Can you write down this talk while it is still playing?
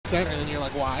and then you're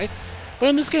like, why? But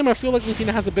in this game, I feel like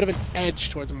Lucina has a bit of an edge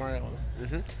towards Mario.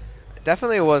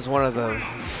 Definitely was one of the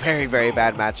very, very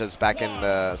bad matchups back in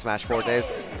the Smash 4 days.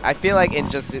 I feel like in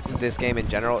just this game in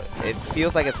general, it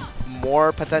feels like it's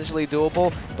more potentially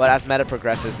doable, but as meta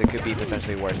progresses, it could be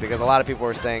potentially worse because a lot of people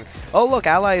were saying, oh, look,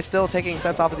 Ally is still taking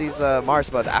sets off of these Mars,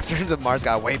 but after the Mars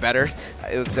got way better,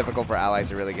 it was difficult for Ally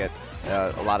to really get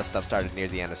a lot of stuff started near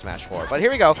the end of Smash 4. But here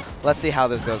we go. Let's see how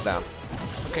this goes down.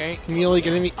 Okay, nearly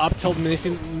getting the up tilt,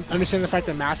 understanding the fact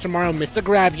that MastaMario missed the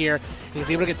grab here.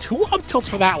 He's able to get 2 up tilts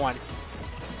for that one.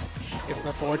 Gets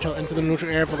the forward tilt into the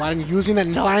neutral air. Vuhladdin using that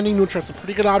landing neutral. It's a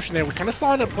pretty good option there. We kind of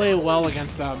saw him play well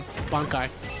against Bankai.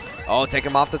 Oh, take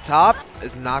him off the top.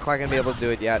 Is not quite going to be able to do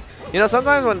it yet. You know,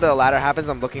 sometimes when the ladder happens,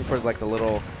 I'm looking for like the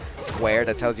little square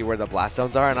that tells you where the blast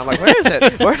zones are, and I'm like, where is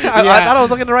it? Where? I thought I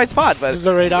was looking in the right spot, but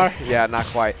the radar. Yeah, not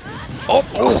quite. Oh!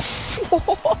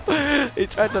 He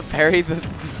tried to parry the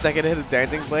second hit of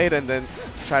Dancing Blade and then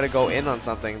try to go in on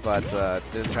something, but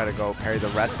didn't try to go parry the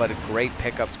rest. But a great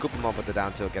pickup, scoop him up with the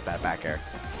down tilt, get that back air.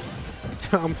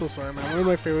 I'm so sorry, man. One of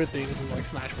my favorite things in like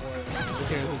Smash 4 is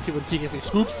hearing when T can say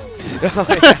scoops.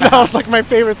 That was like my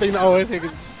favorite thing to always hear.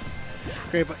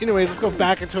 Great, but anyways, let's go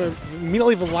back into it.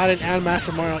 Immediately, Vuhladdin and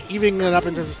MastaMario evening it up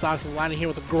in terms of stocks. Vuhladdin here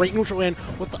with a great neutral in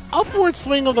with the upward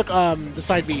swing of the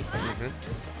side B.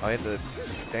 Oh, hit the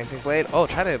Dancing Blade. Oh,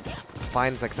 try to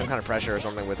find like some kind of pressure or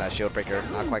something with that shield breaker.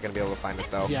 Not quite going to be able to find it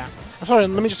though. Yeah. I'm sorry,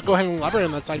 let me just go ahead and elaborate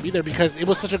on that side B there because it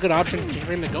was such a good option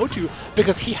for him to go to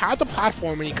because he had the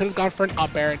platform and he could have gone for an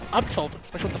up air and up tilt,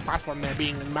 especially with the platform there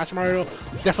being. And MastaMario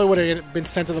definitely would have been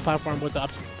sent to the platform with the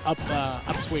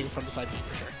upswing from the side B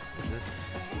for sure.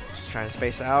 Just trying to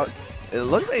space out. It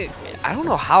looks like, I don't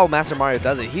know how MastaMario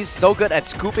does it. He's so good at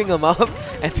scooping him up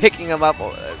and picking him up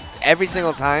every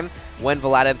single time when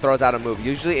Vuhladdin throws out a move.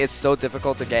 Usually it's so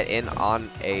difficult to get in on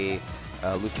a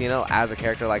Lucina as a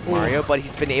character like Mario, but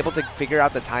he's been able to figure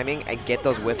out the timing and get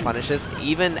those whip punishes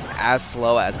even as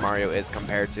slow as Mario is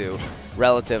compared to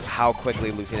relative how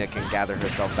quickly Lucina can gather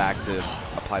herself back to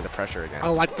apply the pressure again. I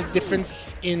like the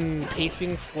difference in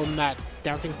pacing from that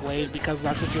Dancing Blade because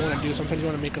that's what you want to do. Sometimes you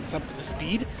want to make us up to the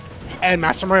speed. And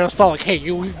MastaMario saw like, hey,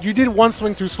 you did one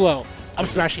swing too slow. Up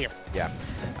smash here. Yeah.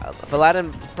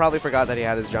 Vuhladdin probably forgot that he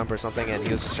had his jump or something, and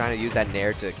he was just trying to use that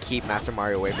nair to keep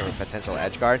MastaMario away from a potential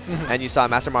edge guard. And you saw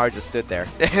MastaMario just stood there,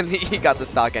 and he got the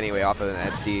stock anyway off of an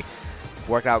SD.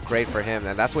 Worked out great for him,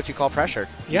 and that's what you call pressure.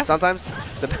 Yeah. Sometimes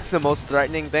the most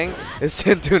threatening thing is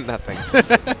to do nothing.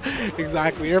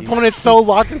 Exactly. Your opponent's so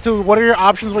locked into what are your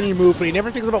options when you move, but he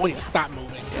never thinks about when you stop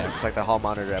moving. Yeah, it's like the Hall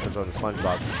Monitor episode of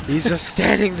SpongeBob. He's just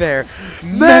standing there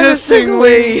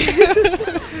menacingly.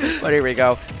 But here we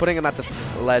go. Putting him at the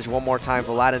ledge one more time.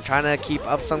 Vuhladdin trying to keep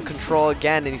up some control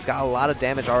again, and he's got a lot of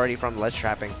damage already from ledge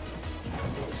trapping.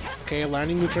 Okay,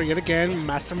 landing neutral yet again.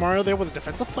 MastaMario there with a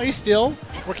defensive play still.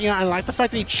 Working out. I like the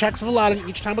fact that he checks Vuhladdin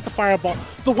each time with the fireball.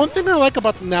 The one thing I like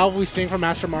about now we're seeing from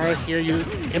MastaMario here, you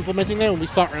implementing that when we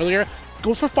saw earlier,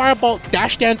 goes for fireball,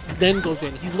 dash dance, then goes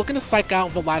in. He's looking to psych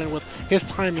out Vuhladdin with his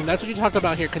timing. That's what you talked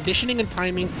about here. Conditioning and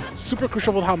timing, super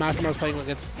crucial with how MastaMario's playing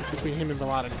between him and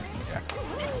Vuhladdin. Yeah.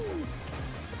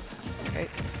 Okay.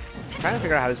 Trying to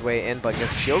figure out how his way in, but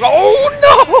gets shield.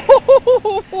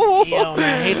 Oh no! Yo,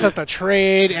 man, he took the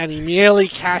trade and he nearly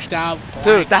cashed out.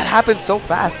 Dude, that happened so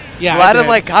fast. Yeah, Vuhladdin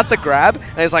like got the grab,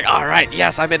 and he's like, "All right,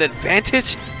 yes, I'm in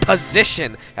advantage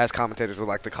position," as commentators would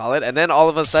like to call it. And then all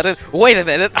of a sudden, wait a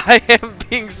minute, I am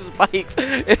being spiked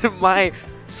in my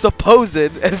supposed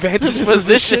advantage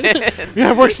position. Yeah,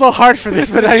 I worked so hard for this,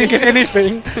 but I didn't get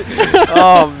anything.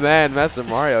 Oh man,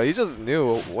 MastaMario, he just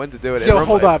knew when to do it. Yo,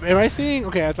 hold up. Am I seeing?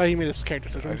 Okay, I thought he made this character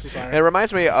switch. I'm so sorry. It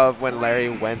reminds me of when Larry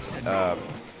went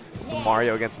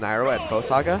Mario against Nairo at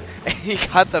Fosaga, and he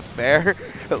got the fair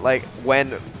like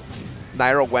when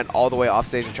Nairo went all the way off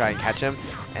stage to try and catch him.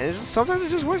 And it's just, sometimes it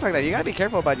just works like that. You gotta be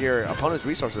careful about your opponent's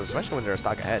resources, especially when they're a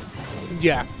stock ahead.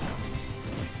 Yeah.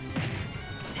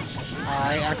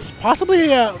 Alright,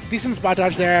 possibly a decent spot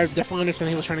dodge there. I definitely understand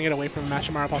he was trying to get away from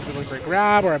MastaMario, possibly going for a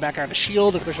grab or a back out of the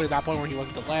shield, especially at that point where he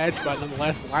wasn't the ledge. But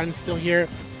nonetheless, Vuhladdin's still here.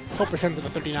 12% to the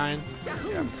 39.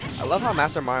 Yeah. I love how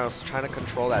MastaMario's trying to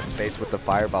control that space with the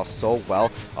fireball so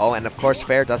well. Oh, and of course,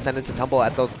 Fair does send it to tumble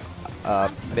at those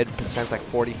mid-percents, like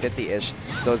 40-50-ish.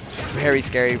 So it's very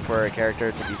scary for a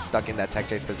character to be stuck in that tech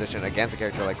chase position against a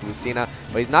character like Lucina.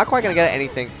 But he's not quite going to get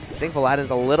anything. I think Vuhladdin's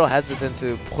a little hesitant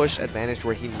to push advantage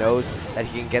where he knows that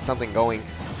he can get something going.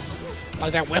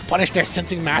 Like that whiff punish there,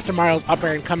 sensing MastaMario's up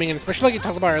air and coming in, especially like you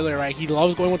talked about earlier, right? He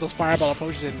loves going with those fireball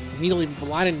approaches and immediately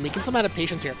Vuhladdin making some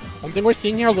adaptations here. One thing we're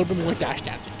seeing here, a little bit more dash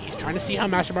dancing. He's trying to see how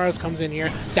MastaMario's comes in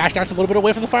here, dash dance a little bit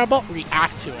away from the fireball,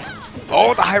 react to it.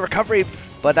 Oh, the high recovery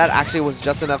but that actually was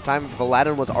just enough time.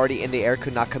 Vuhladdin was already in the air,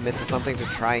 could not commit to something to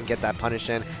try and get that punish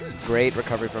in. Great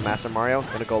recovery from MastaMario.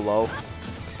 Gonna go low,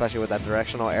 especially with that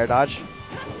directional air dodge.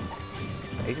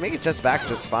 He's making it just back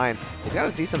just fine. He's got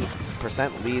a decent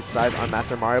 % lead size on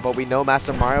MastaMario, but we know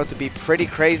MastaMario to be pretty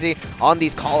crazy on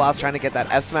these call-outs, trying to get that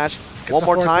F smash. One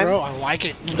more time. Throw. I like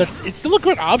it. It's still a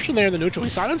good option there in the neutral. We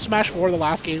saw it in Smash 4 the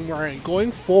last game where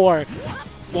going for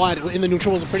Flood in the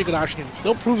neutral was a pretty good option. It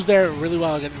still proves there really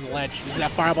well against the ledge. Use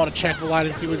that fireball to check Vuhladdin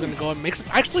and see where he's going to go. And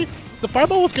actually, the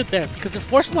fireball was good there because it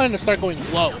forced Vuhladdin to start going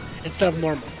low instead of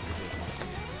normal.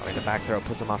 The back throw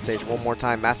puts him off stage one more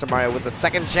time. MastaMario with the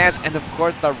second chance, and of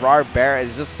course the raw bear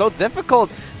is just so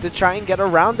difficult to try and get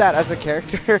around that as a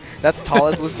character that's tall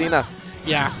as Lucina.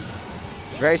 Yeah.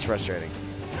 Very frustrating.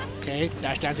 Okay,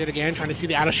 dash dance it again, trying to see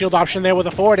the out of shield option there with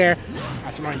a forward air.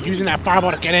 MastaMario using that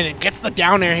fireball to get in and gets the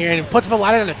down air here and puts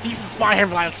Vuhladdin in a decent spot here.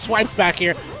 Vuhladdin swipes back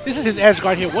here. This is his edge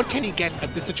guard here. What can he get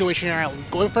at this situation here?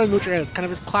 Going for a neutral air. That's kind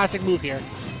of his classic move here.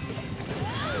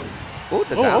 Ooh,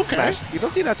 the down smash. You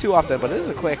don't see that too often, but it is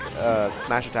a quick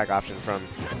smash attack option from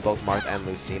both Marth and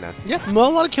Lucina. Yeah,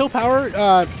 not a lot of kill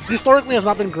power. Historically has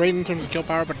not been great in terms of kill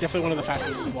power, but definitely one of the fast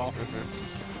moves as well.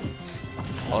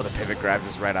 Oh, the pivot grab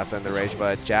just right outside the range,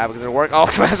 but jab doesn't work. Oh,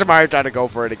 MastaMario trying to go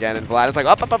for it again, and Vuhladdin's like,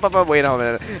 up, wait a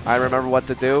minute. I remember what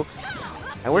to do.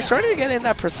 And we're starting to get in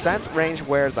that % range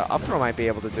where the up throw might be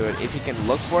able to do it if he can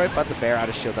look for it, but the bear out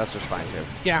of shield, that's just fine too.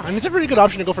 Yeah, and it's a pretty good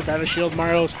option to go for bear out of shield.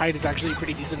 Mario's height is actually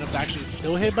pretty decent enough to actually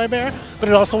still hit by bear, but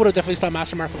it also would have definitely stopped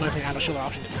MastaMario from going for an out of shield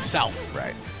option himself.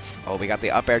 Right. Oh, we got the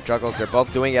up air juggles. They're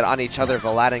both doing it on each other.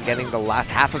 Vuhladdin getting the last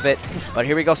half of it, but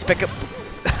here we go.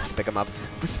 Pick him up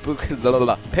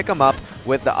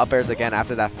with the up airs again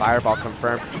after that fireball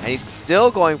confirmed, and he's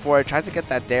still going for it. Tries to get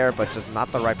that dare, but just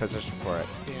not the right position for it.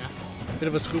 Bit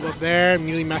of a scoop up there.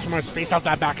 Immediately MastaMario space out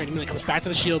that back and immediately comes back to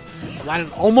the shield.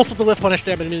 Vuhladdin almost with the lift punish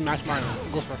there, but immediately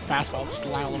MastaMario goes for a fastball, just to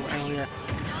lie a little earlier.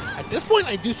 At this point,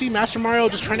 I do see MastaMario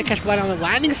just trying to catch Vuhladdin on the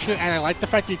landings here, and I like the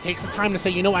fact that he takes the time to say,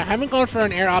 you know, I haven't gone for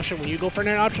an air option. When you go for an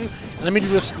air option, let me do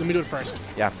this. Let me do it first.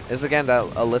 Yeah, this is again the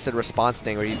illicit response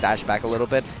thing where you dash back a little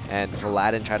bit, and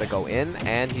Vuhladdin tried to go in,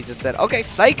 and he just said, okay,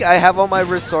 psych, I have all my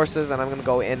resources, and I'm going to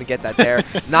go in and get that there.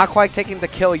 Not quite taking the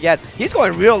kill yet. He's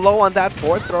going real low on that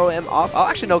forward throw him off. Oh,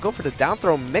 actually, no, go for the down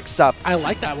throw mix-up. I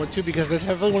like that one, too, because that's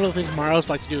definitely one of the things Mario's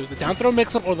like to do is the down throw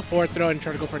mix-up or the forward throw and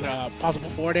try to go for a possible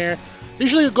forward air.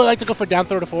 Usually you like to go for down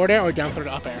throw to forward air or down throw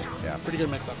to up air. Yeah, pretty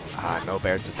good mix-up. No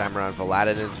bears this time around.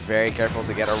 Vuhladdin is very careful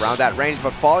to get around that range,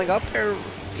 but falling up air,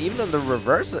 even in the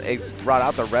reverse, it brought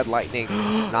out the red lightning.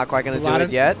 He's not quite going to do it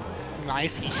yet.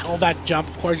 Nice. He held that jump.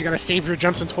 Of course, you got to save your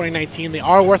jumps in 2019. They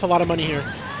are worth a lot of money here.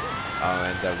 Oh,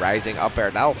 and the rising up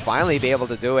air. That'll finally be able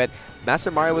to do it.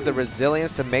 MastaMario with the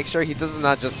resilience to make sure he does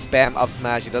not just spam up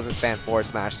smash, he doesn't spam forward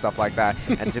smash, stuff like that,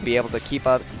 and to be able to keep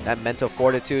up that mental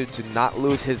fortitude to not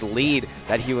lose his lead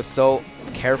that he was so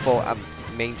careful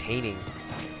maintaining.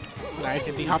 Nice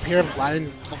empty hop here.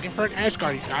 Vuhladdin's looking for an edge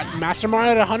guard. He's got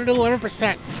MastaMario at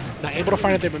 111%. Not able to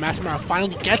find it there, but MastaMario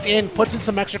finally gets in, puts in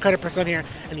some extra credit % here,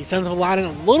 and he sends Vuhladdin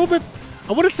a little bit,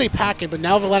 I wouldn't say packing, but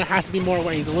now Vuhladdin has to be more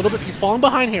aware. He's falling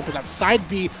behind here, but that side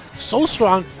B so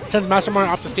strong sends MastaMario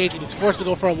off the stage, and he's forced to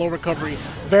go for a low recovery.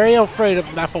 Very afraid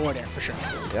of that forward air, for sure.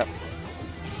 Yep.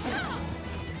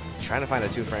 Trying to find a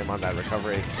 2-frame on that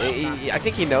recovery. I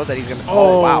think he knows that he's going to...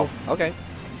 Oh, wow. Okay.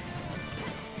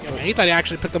 Yeah, he thought he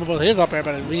actually picked up with his up air,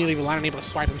 but immediately Vuhladdin able to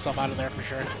swipe himself out of there for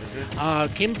sure.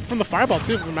 Came from the fireball,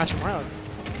 too, from MastaMario.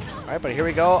 All right, but here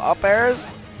we go. Up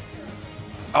airs.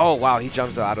 Oh, wow, he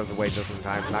jumps out of the way just in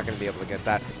time. Not going to be able to get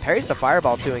that. Parries the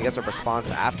fireball, too, and gets a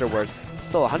response afterwards.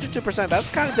 Still, 102%. That's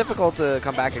kind of difficult to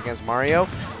come back against Mario.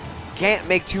 Can't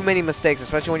make too many mistakes,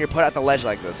 especially when you're put at the ledge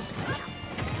like this.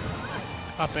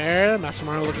 Up air.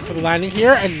 MastaMario looking for the landing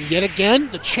here, and yet again,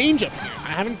 the change-up here.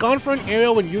 I haven't gone for an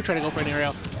aerial when you try to go for an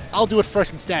aerial. I'll do it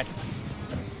first instead.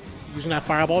 Using that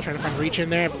fireball, trying to find reach in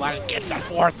there. Vuhladdin gets that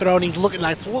forward throw, and he's looking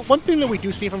like... So one thing that we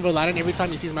do see from Vuhladdin every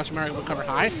time he sees MastaMario recover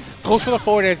high, goes for the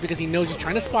forward airs because he knows he's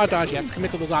trying to spot dodge. He has to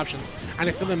commit to those options. And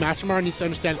I feel that MastaMario needs to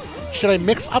understand, should I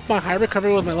mix up my high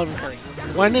recovery with my low recovery?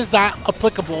 When is that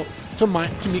applicable to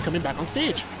me coming back on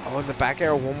stage? Oh, in the back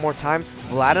air one more time.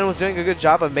 Vuhladdin was doing a good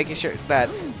job of making sure that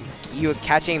he was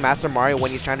catching MastaMario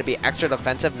when he's trying to be extra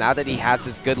defensive now that he has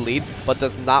this good lead, but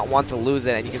does not want to lose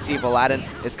it. And you can see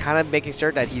Vuhladdin is kind of making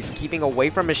sure that he's keeping away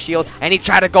from his shield, and he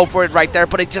tried to go for it right there,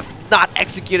 but it just not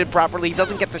executed properly. He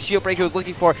doesn't get the shield break he was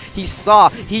looking for. He saw,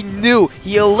 he knew,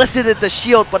 he elicited the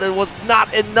shield, but it was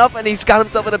not enough, and he's got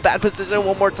himself in a bad position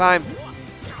one more time.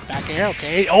 Back air,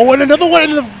 okay. Oh, and another one,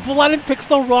 and Vuhladdin picks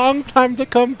the wrong time to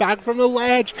come back from the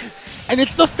ledge. And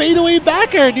it's the fadeaway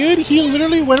back air, dude. He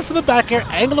literally went for the back air,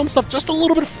 angled himself just a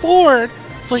little bit forward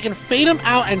so he can fade him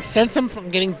out and sense him from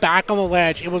getting back on the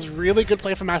ledge. It was really good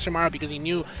play from MastaMario because he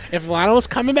knew if Vuhladdin was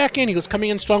coming back in, he was coming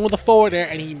in strong with the forward air,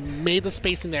 and he made the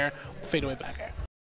spacing there with the fadeaway back air.